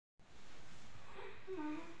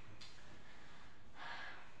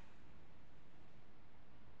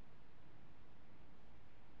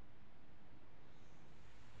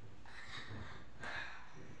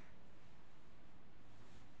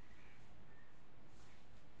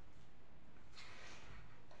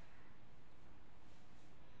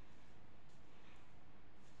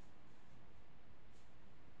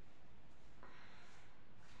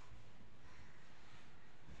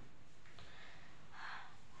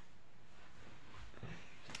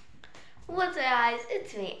What's up guys,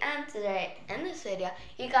 it's me, and today in this video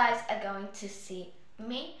you guys are going to see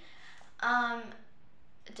me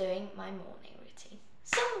doing my morning routine.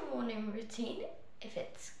 Summer morning routine, if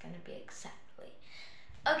it's gonna be exactly.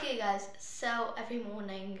 Okay guys, so every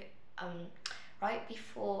morning right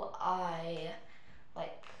before I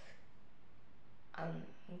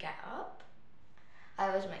get up, I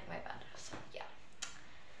always make my bed. So yeah.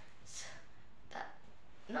 So that,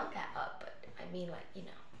 not get up, but I mean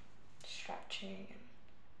stretching and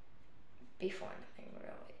before anything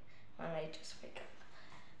really, when I just wake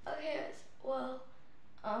up. Okay guys, well,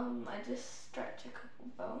 I just stretch a couple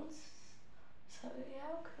bones, so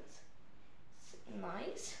yeah, cause it's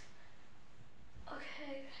nice.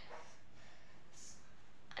 Okay guys,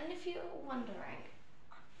 and if you're wondering,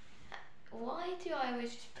 why do I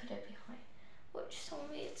always just put it behind? Well, just tell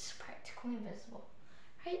me it's practically invisible,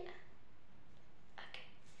 right? Okay,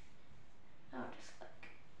 now just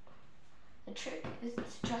the trick is to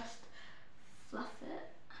just fluff this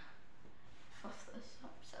up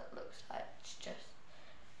so it looks like it's just,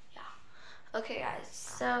 yeah. Okay guys,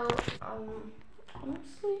 so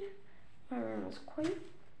honestly, my room is quite,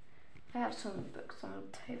 I have some books on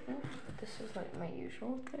the table. This is like my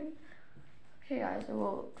usual thing. Okay guys,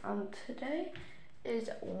 well today is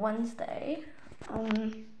Wednesday.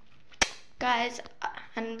 Guys,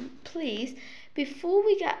 and please, before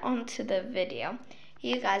we get onto the video,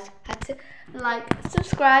 you guys have to like,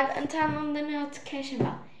 subscribe, and turn on the notification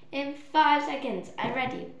bell. In 5 seconds, I'm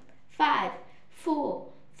ready. 5, 4,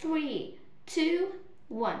 3, 2,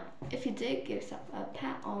 1. If you did, give yourself a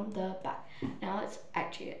pat on the back. Now it's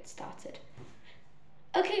actually started.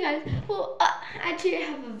 Okay guys, well actually I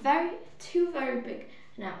have two very big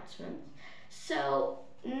announcements. So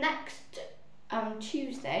next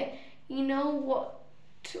Tuesday, you know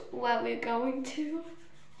where we're going to?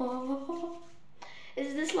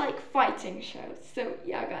 Is this like fighting show? So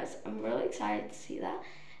yeah guys, I'm really excited to see that.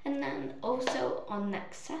 And then also on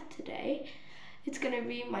next Saturday, it's gonna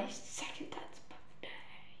be my second dad's birthday.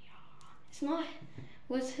 Yeah. It's not,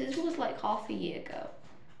 his was like half a year ago,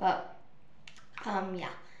 but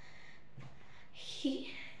yeah.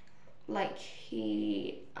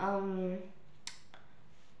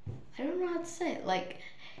 I don't know how to say it,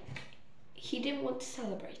 he didn't want to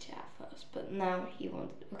celebrate it at first, but now he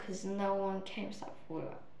wants, because no one came except for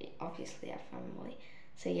obviously our family.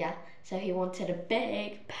 So yeah, so he wanted a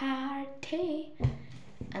big party,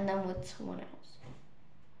 and then with someone else.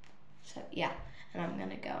 So yeah, and I'm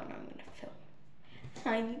gonna go and I'm gonna film.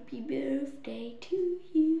 Happy birthday to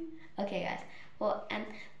you. Okay guys, well, and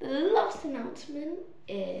the last announcement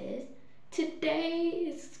is today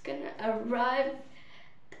is gonna arrive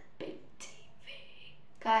the big TV.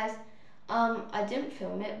 Guys, I didn't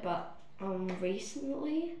film it, but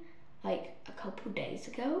recently, like a couple days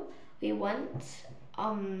ago, we went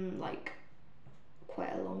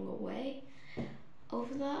quite a long way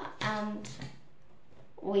over there, and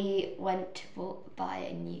we went to buy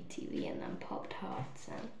a new TV and then Popped Hearts,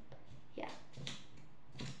 and yeah,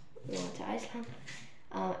 we went to Iceland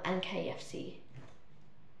and KFC,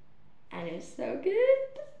 and it was so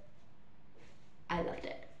good. I loved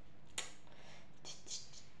it.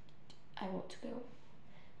 I want to go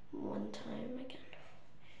one time again.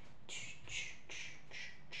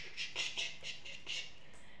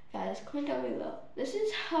 Guys, comment down below. This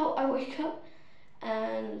is how I wake up,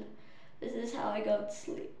 and this is how I go to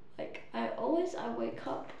sleep. Like I wake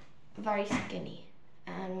up very skinny,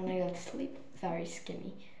 and when I go to sleep, very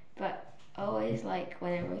skinny. But always when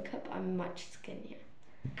I wake up, I'm much skinnier.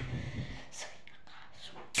 So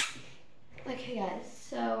yeah, okay guys,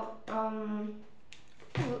 so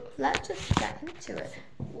let's just get into it.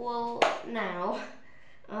 Well, now,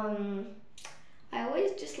 I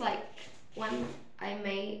always just when I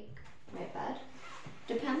make my bed,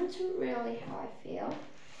 depends really how I feel,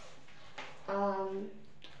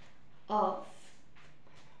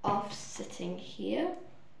 of sitting here.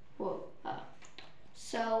 Well,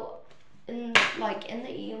 so in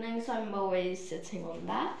the evenings, I'm always sitting on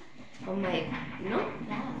that, on my, not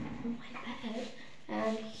that, on my bed,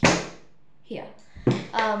 and here.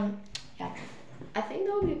 Yeah, I think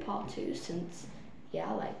there'll be part 2 since,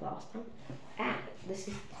 yeah, like last time. And this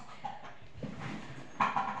is,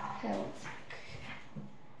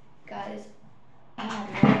 guys, I have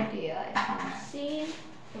no idea if you've seen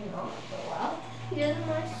or not so well. Here's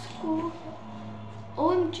my school.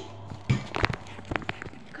 OMG.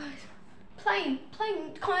 Guys, plane,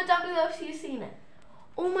 comment down below if you've seen it.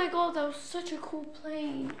 Oh my god, that was such a cool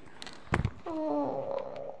plane. Oh,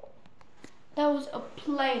 that was a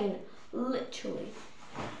plane, literally.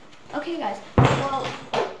 Okay guys, well,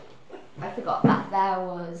 I forgot that there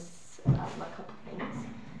was a couple things.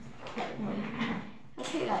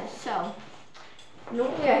 Okay guys, so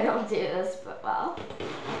normally I don't do this, but well, I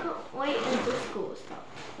can't wait until school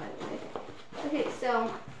starts, by the way. Okay,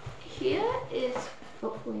 so here is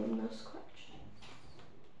hopefully no scratch.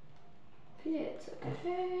 Okay, it's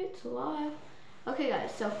okay, it's alive. Okay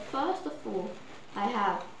guys, so first of all, I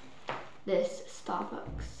have this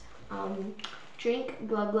Starbucks drink,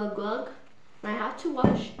 glug glug glug. And I have to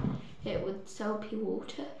wash it with soapy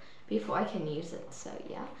water before I can use it, so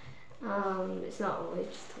yeah. It's not always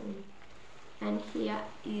just and here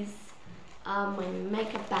is my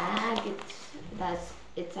makeup bag.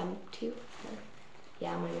 It's empty. So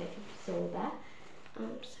yeah, my makeup is all there.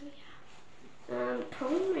 So yeah.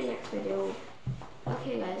 Probably my next video.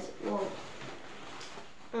 Okay guys, well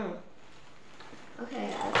okay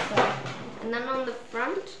guys, so and then on the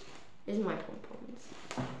front is my pom-poms.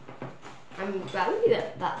 I'm glad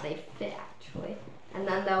that they fit actually. And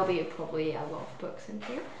then there'll be probably a lot of books in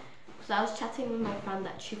here. So I was chatting with my friend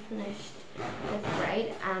that she finished 5th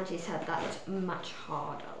grade and she said that it's much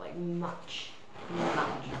harder, like much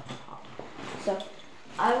harder. So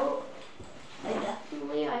I hope that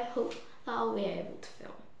I'll be able to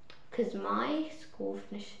film. Because my school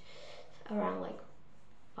finishes around like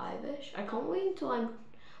 5ish. I can't wait until I'm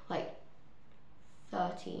like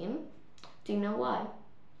 13. Do you know why?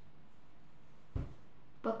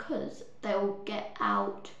 Because they'll get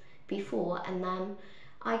out before and then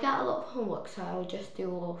I get a lot of homework, so I'll just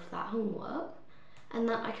do all of that homework and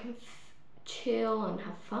then I can chill and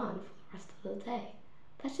have fun for the rest of the day.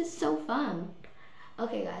 That's just so fun.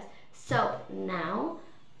 Okay guys, so now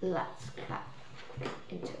let's get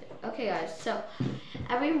into it. Okay guys, so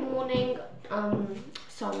every morning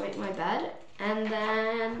so I make my bed and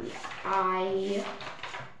then I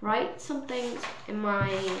write some things in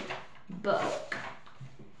my book.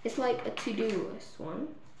 It's like a to-do list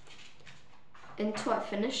one. Until I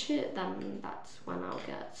finish it, then that's when I'll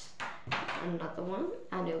get another one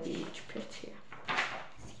and it'll be much prettier.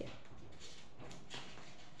 So, yeah.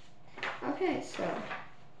 Okay, so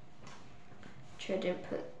I didn't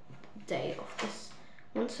put the date of this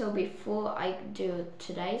one. So before I do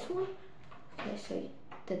today's one, okay, so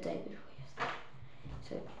the day before yesterday.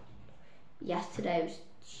 So yesterday was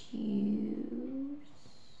Tuesday.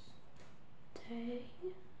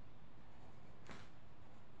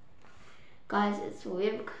 Guys, it's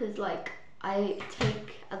weird because like I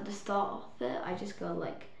take at the start of it, I just go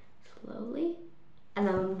like slowly and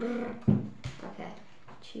then okay,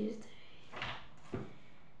 Tuesday.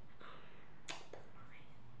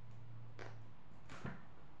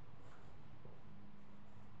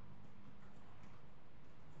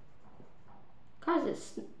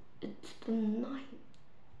 Guys, it's the 9th.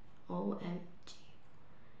 OMG.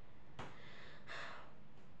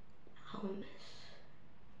 I'll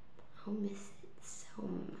miss it so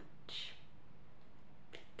much.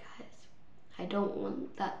 Guys, I don't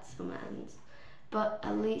want that summer ends. But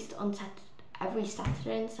at least on every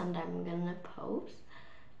Saturday and Sunday I'm gonna post.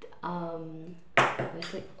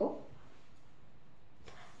 Obviously,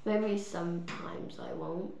 maybe sometimes I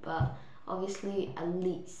won't, but obviously at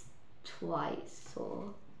least twice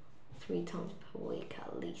or 3 times per week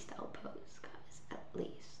at least I'll post, guys, at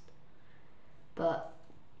least. But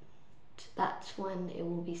that's when it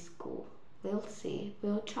will be school. We'll see.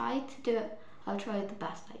 We'll try to do it. I'll try the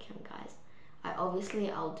best I can, guys. I'll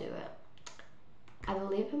do it. I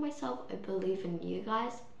believe in myself. I believe in you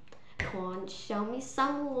guys. Come on, show me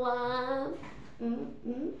some love.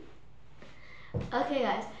 Okay,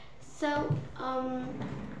 guys. So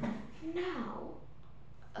now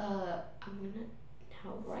I'm gonna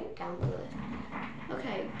now write down the list.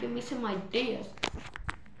 Okay, give me some ideas.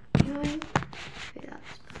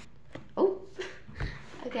 Oh,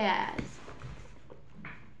 okay, guys.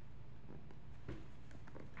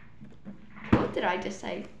 What did I just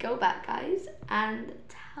say? Go back, guys, and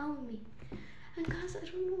tell me. And guys, I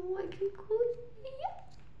don't know what I can call it.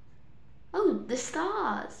 Oh, the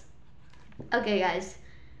stars. Okay, guys.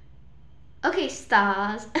 Okay,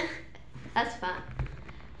 stars. That's fun.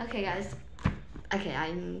 Okay, guys. Okay,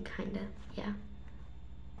 I'm kind of, yeah.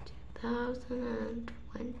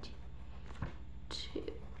 2022.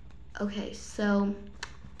 Okay, so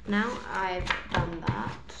now I've done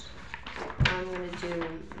that. I'm going to do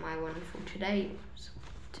my one for today. So,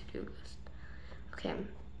 to-do list. Okay.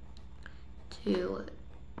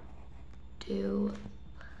 To-do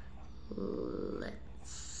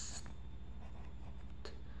list.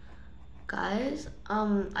 Guys,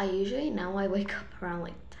 I usually now I wake up around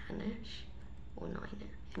like 10ish or 9,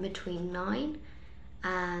 in between 9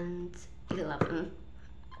 and 11.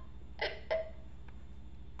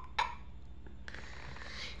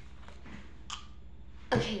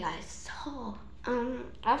 Okay guys, so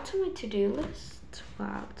after my to-do list, well,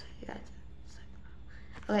 I'll tell you guys.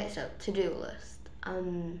 Okay, so to-do list.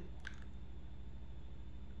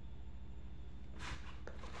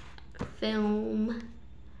 Film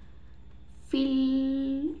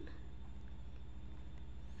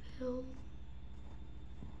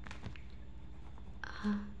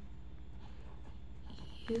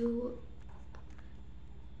YouTube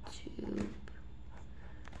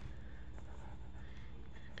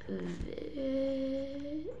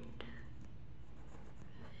vid.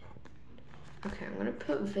 Okay, I'm gonna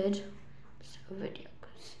put vid, so video,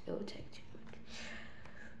 because it will take too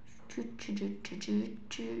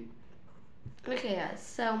much. Okay guys,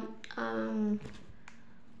 so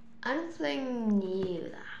anything new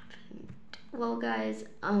that happened. Well guys,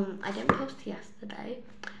 I didn't post yesterday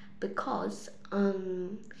because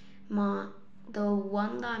the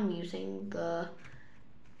one that I'm using,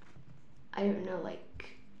 I don't know,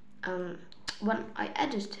 like when I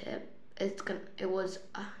edited it, it was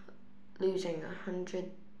losing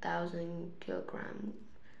 100,000 kilograms,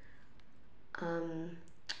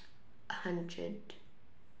 100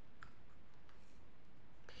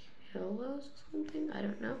 kilos or something, I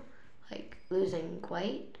don't know, like losing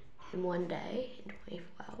weight in one day, in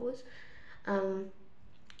 24 hours.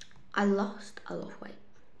 I lost a lot of weight,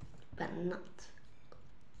 but not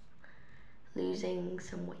losing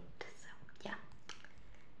some weight, so yeah.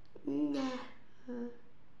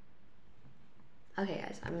 Okay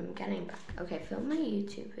guys, I'm getting back. Okay, film my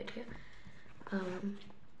YouTube video.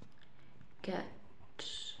 Get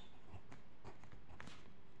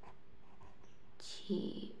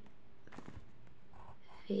TV.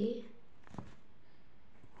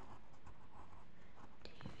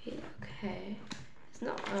 Okay, it's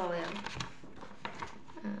not really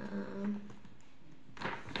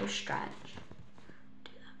no stretch.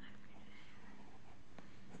 Do that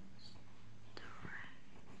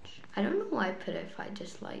stretch. I don't know why I put it if I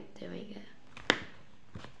just like doing it.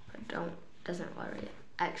 But doesn't worry.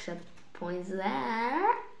 Extra points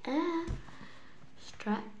there.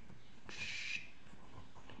 Stretch.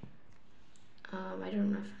 I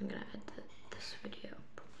don't know if I'm gonna edit this video.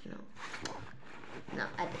 Probably not. No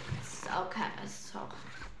edits. Okay, so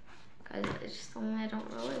guys, I just told me I don't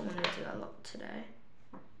really want to do a lot today.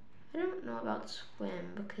 I don't know about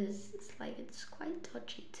swim because it's quite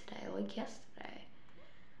dodgy today, like yesterday.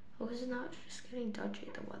 Because now it's just getting dodgy,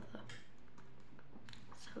 the weather.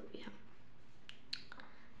 So yeah.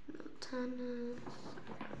 No tennis.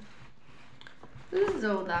 This is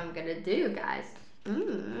all that I'm gonna do, guys.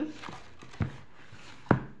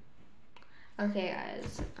 Okay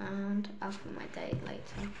guys, and I'll put my date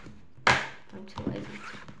later. I'm too lazy to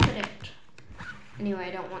put it. Anyway,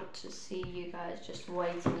 I don't want to see you guys just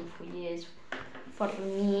waiting for years for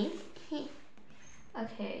me.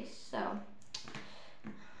 Okay, so,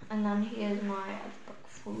 and then here's my book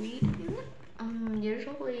for reading.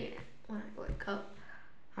 Usually when I wake up,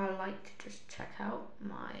 I like to just check out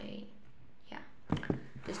my,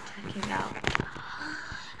 just checking out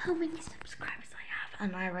how many subscribers I have,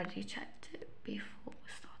 and I already checked it before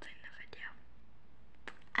starting the video.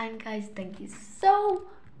 And guys, thank you so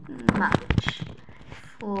much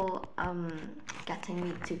for getting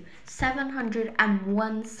me to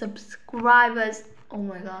 701 subscribers. Oh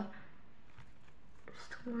my god.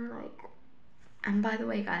 And by the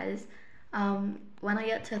way guys, when I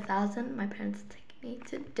get to 1,000, my parents are taking me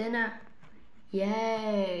to dinner.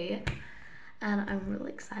 Yay! And I'm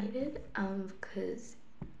really excited because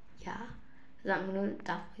I'm gonna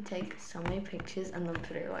definitely take so many pictures and then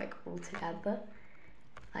put it all together.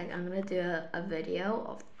 I'm gonna do a video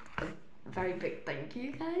of a very big thank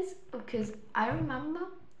you guys, because I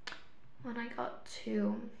remember when I got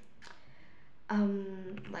to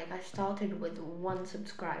I started with 1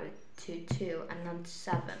 subscriber to 2 and then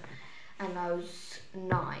 7, and I was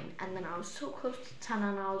 9, and then I was so close to 10,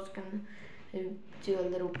 and I was gonna do a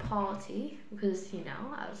little party because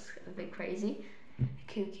I was a bit crazy,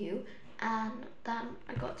 cuckoo. And then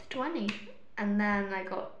I got to 20, and then I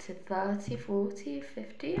got to 30, 40,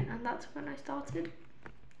 50, and that's when I started.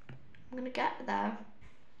 I'm gonna get there.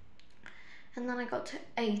 And then I got to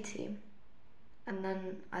 80, and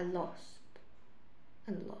then I lost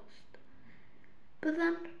and lost. But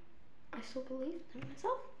then I still believed in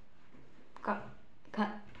myself. Got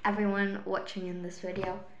everyone watching in this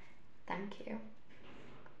video, thank you.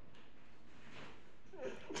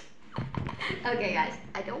 Okay guys,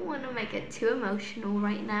 I don't want to make it too emotional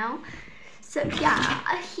right now. So yeah,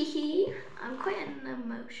 I'm quite an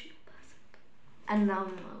emotional person.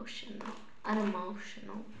 Unemotional. I don't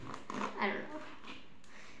know.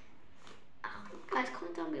 Guys,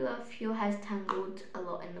 comment down below if your hair's tangled a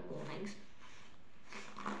lot in the mornings.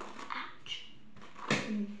 Ouch.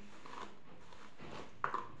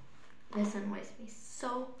 This annoys me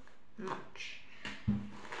so much.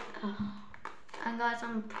 And guys,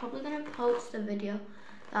 I'm probably gonna post the video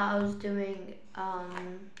that I was doing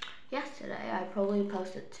yesterday. I probably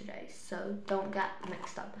posted it today, so don't get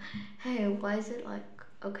mixed up. Hey, why is it like,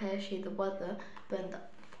 okay, actually the weather, but in the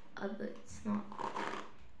other it's not.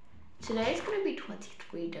 Today's gonna be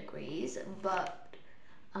 23 degrees, but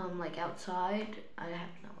like outside, I have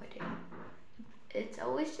no idea. It's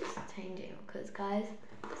always just changing because guys,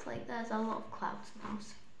 it's like there's a lot of clouds now,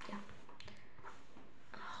 so yeah.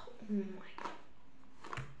 Oh my god.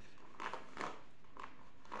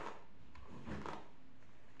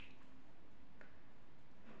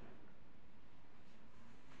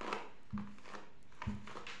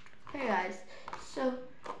 Hey guys, so,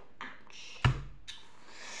 ouch.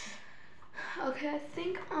 Okay, I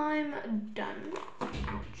think I'm done.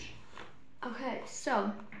 Ouch. Okay,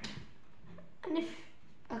 so,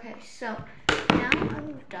 now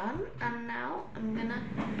I'm done, and now I'm gonna,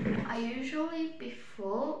 I usually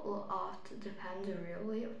before or after, depends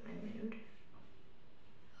really on my mood.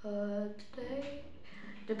 Today,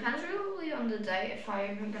 depends really on the day if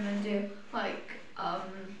I'm even gonna do like,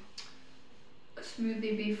 a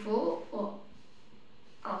smoothie before or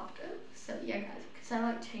after. So yeah guys, because I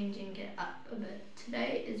like changing it up a bit.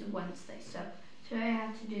 Today is Wednesday, so today I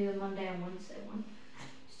have to do the Monday and Wednesday one.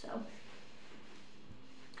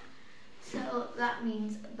 So that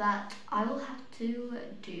means that I will have to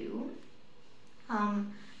do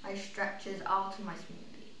my stretches after my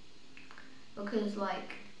smoothie, because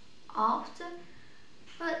like after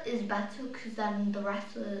is better, because then the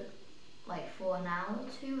rest of the, like for an hour or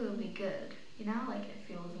two, it'll be good. You know, like it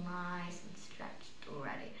feels nice and stretched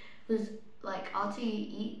already. Because like after you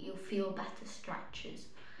eat, you'll feel better stretches.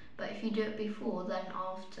 But if you do it before, then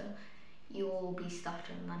after you'll be stuffed,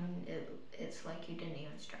 and then it's like you didn't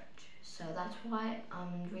even stretch. So that's why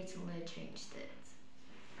recently I changed it.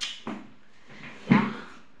 Yeah.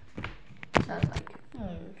 So it's like,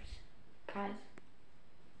 guys,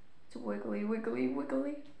 it's wiggly, wiggly,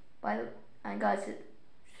 wiggly. And guys, it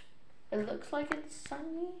looks like it's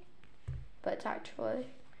sunny, but it's actually,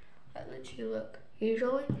 I literally look,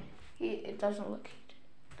 usually it doesn't look heated.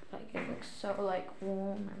 Like it looks so like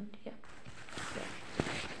warm and yeah.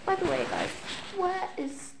 By the way guys, where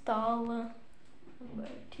is Starla? Where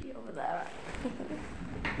is he over there?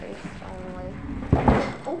 Very strongly.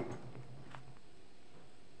 Oh!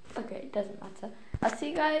 Okay, it doesn't matter. I'll see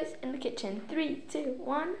you guys in the kitchen. 3, 2,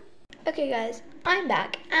 1. Okay guys, I'm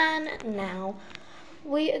back, and now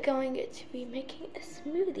we are going to be making a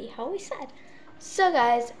smoothie, how we said. So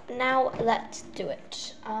guys, now let's do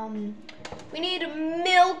it. We need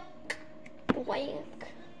milk,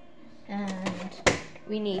 and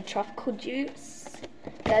we need tropical juice.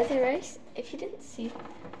 Guys, erase if you didn't see.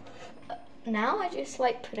 Now I just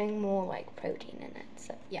like putting more like protein in it.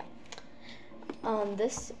 So yeah.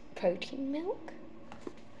 This protein milk.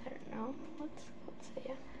 I don't know what's it.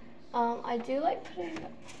 Yeah. I do like putting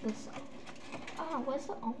this. Where's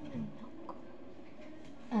the almond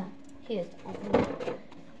milk? Here's the almond milk.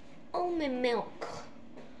 Almond milk.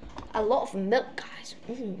 A lot of milk, guys.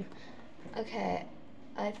 Okay.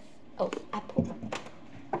 Apple.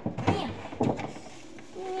 Yeah.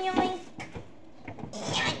 Yoink.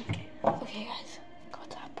 Okay, guys.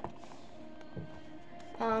 Got apple.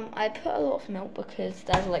 I put a lot of milk because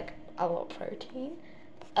there's like a lot of protein.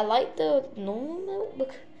 I like the normal milk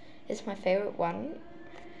because it's my favorite one.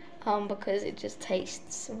 Because it just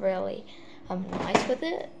tastes really nice with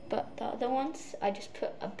it. But the other ones, I just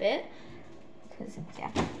put a bit because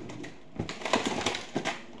yeah.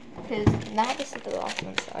 Because now this is the last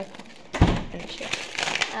one, so I can finish it.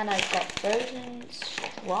 And I've got frozen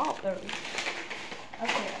strawberries.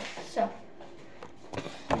 Okay, so.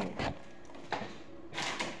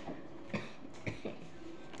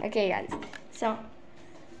 Okay, guys. So,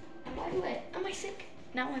 by the way, am I sick?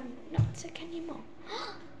 No, I'm not sick anymore.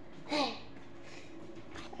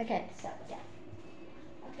 Okay, so yeah.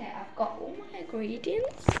 Okay, I've got all my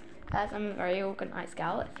ingredients. Guys, I'm a very organized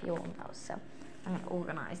gal, if you all know. So, I'm gonna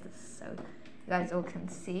organize this so you guys all can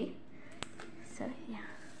see. So yeah.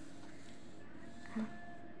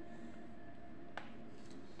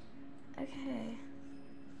 Okay.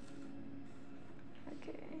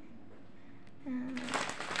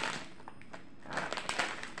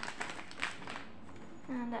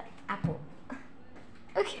 And apple.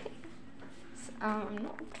 Okay. So, I'm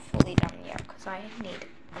not fully done yet because I need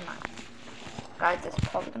a knife. Guys, it's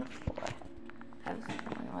probably gonna fall. I have a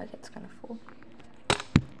feeling like it's gonna fall.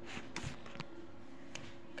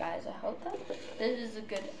 about that. This is a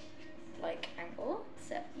good like angle.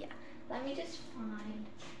 So yeah, let me just find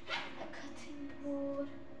a cutting board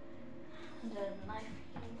and a knife.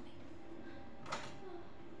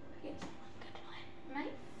 Here's a good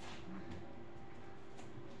knife.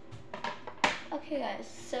 Okay guys,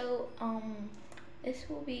 so this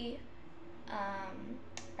will be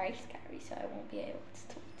very scary, so I won't be able to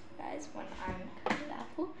talk to you guys when I'm cutting the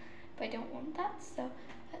apple, but I don't want that, so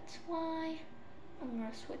that's why I'm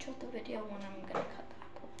gonna switch off the video when I'm gonna cut the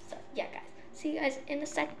apple. So yeah guys, see you guys in a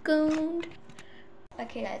second.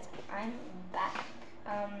 Okay guys, I'm back.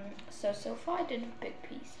 So far I did big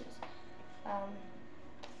pieces. So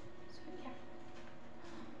yeah.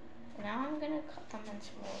 Now I'm gonna cut them in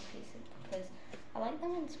small pieces because I like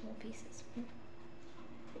them in small pieces.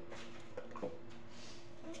 Okay.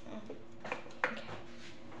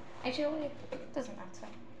 Actually, it doesn't matter.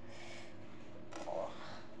 Oh.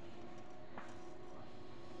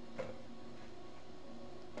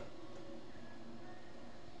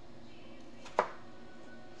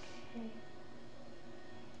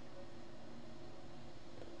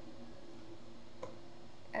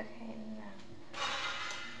 Okay,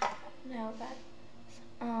 now that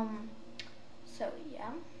so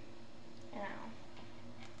yeah, now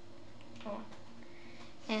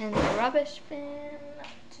and the rubbish bin.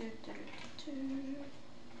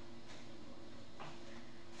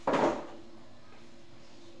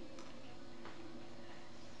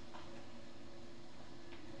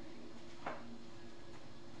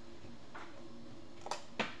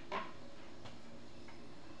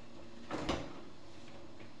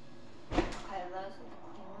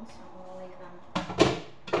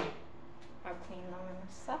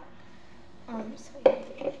 So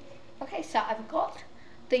yeah. Okay, so I've got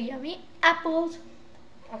the yummy apples.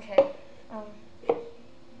 Okay.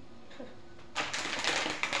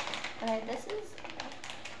 Okay, this is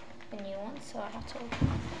a new one, so I have to open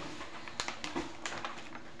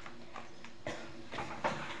it.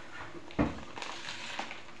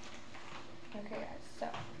 Okay guys, so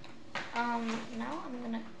now I'm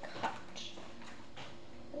gonna cut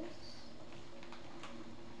this.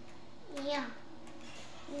 Yeah.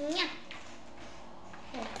 Yeah.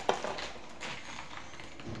 Okay.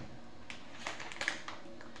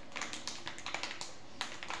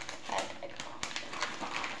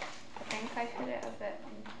 I think I put it a bit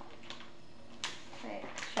on top. Wait,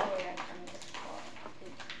 surely I can just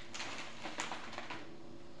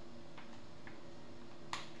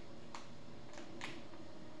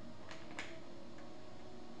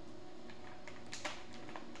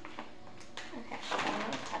okay, I'm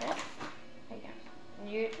gonna cut it. Again.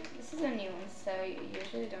 This is a new one, so you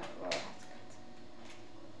usually don't really have to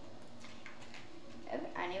cut. If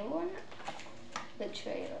anyone,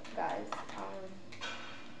 literally, guys,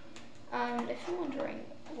 if you're wondering,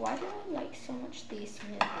 why do I like so much these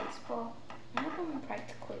smoothies? Well, I have them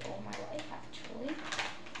practically all my life, actually.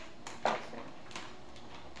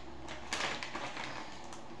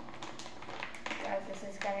 Guys, this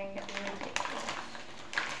is getting ridiculous.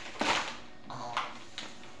 I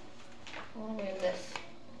want to move this.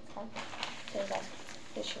 So that's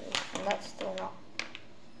literally, and that's still not.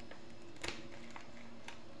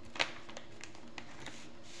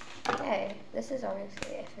 Okay, this is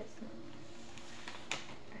obviously if it's not.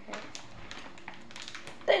 Okay.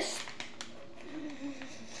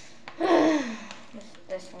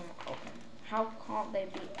 This one open. How can't they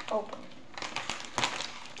be open?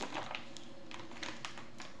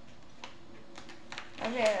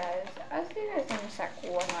 Okay guys, I'll see you guys in a sec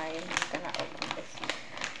when I'm gonna open this.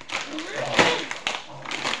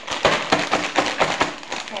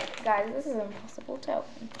 Okay guys, this is impossible to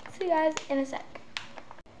open. See you guys in a sec.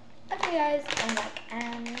 Okay guys, I'm back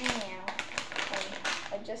and now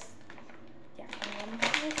I just I'm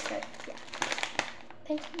gonna so yeah.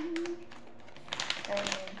 Thank you.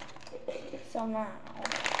 So now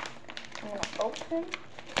I'm gonna open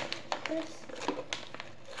this.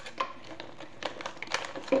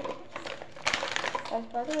 Guys,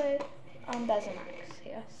 by the way, there's a max,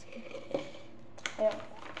 yes. I don't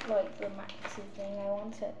like the maxi thing, I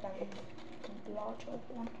want it the larger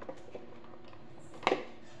one.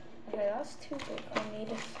 Okay, that's too big. I need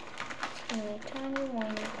a tiny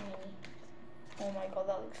one. Oh my god,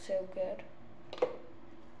 that looks so good.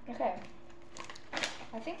 Okay.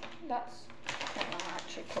 I think that's I'll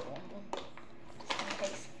actually put one more. Just in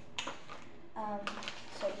case.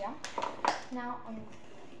 So yeah. Now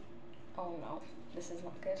oh no, this is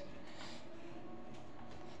not good.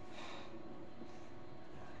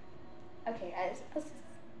 Okay guys,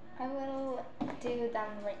 I will do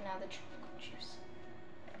them right now, the tropical juice.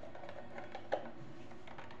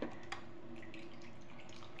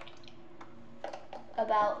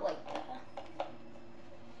 about like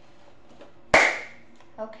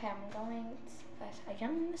okay, I'm going to guys, I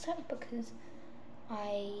am in the set because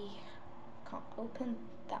I can't open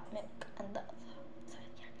that milk and the other. So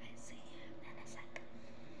yeah, guys, see you in a sec.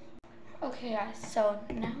 Okay guys, so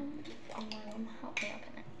now my mom helped me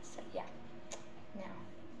open it. So yeah, now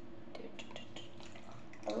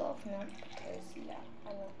a lot of milk because yeah, I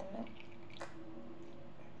love the milk.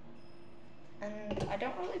 And I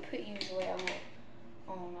don't really put usually a lot.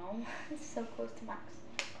 Oh no, it's so close to max.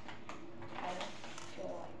 I don't feel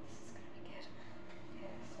like this is gonna be good.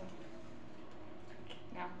 Okay, so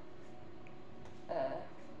now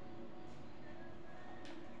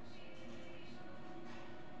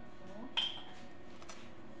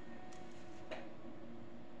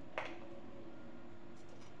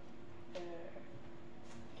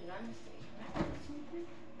did I mistake something?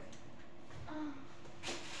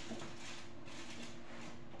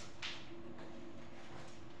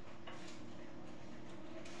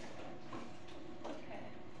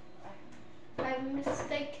 I've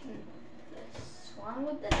mistaken this one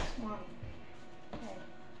with this one. Okay.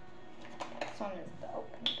 This one is the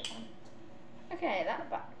opened one. Okay, that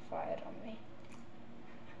backfired on me.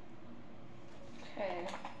 Okay.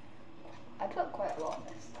 I put quite a lot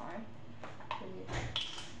this time.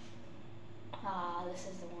 Ah, this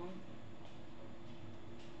is the one.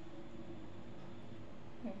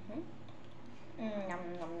 Yum, yum,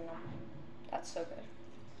 yum. That's so good.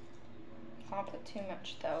 Can't put too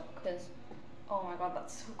much though because oh my god,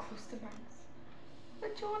 that's so close to max.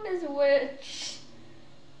 Which one is which?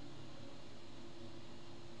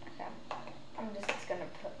 Okay, I'm just gonna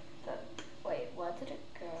put the wait, where did it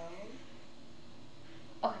go?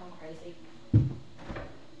 Okay, I'm crazy.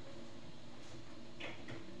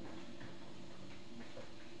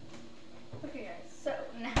 Okay guys, so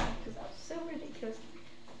now because I was so ridiculous.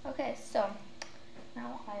 Okay, so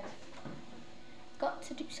now I've got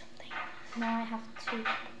to do something. Now I have to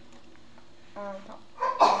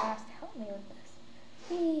has to help me with this.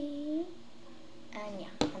 And yeah,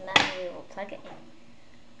 and then we will plug it in.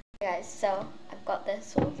 Okay guys, so I've got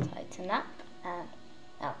this all tightened up and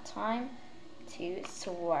now time to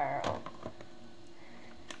swirl.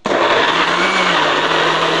 Okay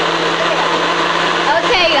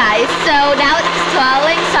guys, so now it's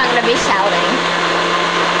swirling, so I'm gonna be shouting.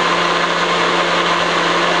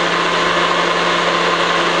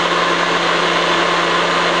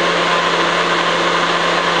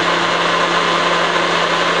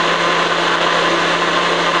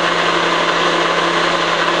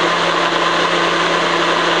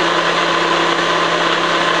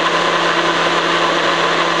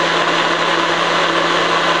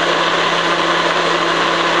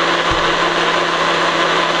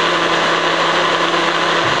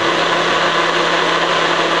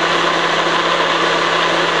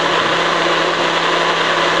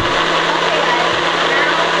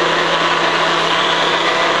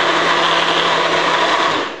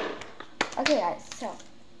 Okay guys, so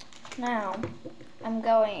now I'm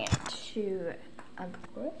going to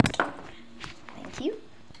pour it. Thank you.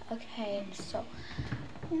 Okay, so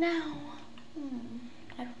now I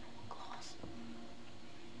don't know what glass.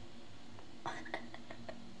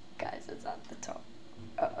 Guys, it's at the top.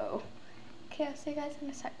 Uh-oh. Okay, I'll see you guys in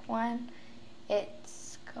a sec when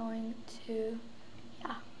it's going to,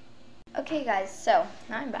 yeah. Okay guys, so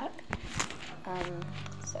now I'm back.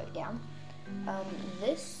 So yeah.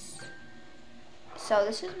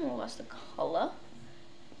 This is more or less the color.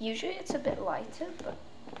 Usually it's a bit lighter,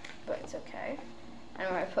 but it's okay.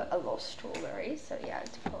 And I put a lot of strawberries, so yeah,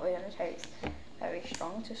 it's probably gonna taste very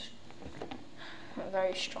strong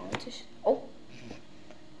oh,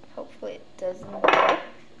 hopefully it doesn't.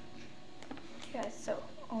 Yeah, so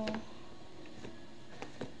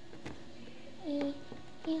yeah.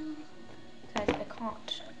 Guys, I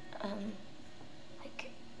can't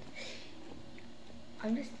like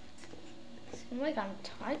I'm just seems like I'm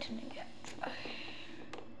tightening it.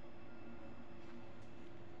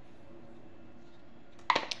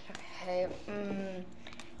 Okay,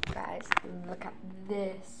 guys, look at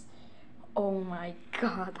this. Oh my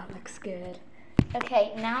god, that looks good.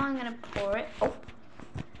 Okay, now I'm gonna pour it. Oh,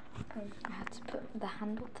 I had to put the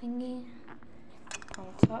handle thingy on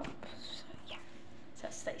top. So yeah, so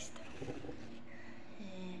stay still.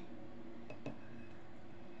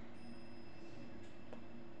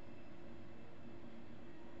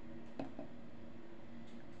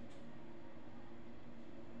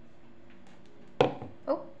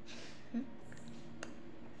 Oh,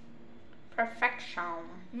 perfection.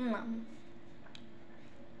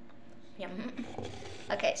 Yum.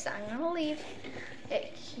 Okay, so I'm gonna leave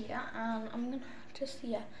it here, and I'm gonna just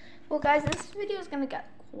Well guys, this video is going to get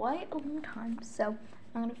quite a long time, so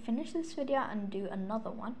I'm going to finish this video and do another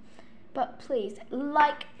one. But please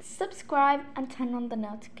like, subscribe and turn on the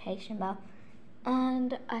notification bell.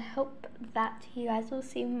 And I hope that you guys will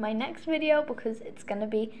see my next video, because it's going to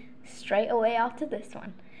be straight away after this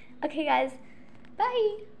one. Okay guys,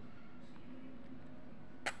 bye.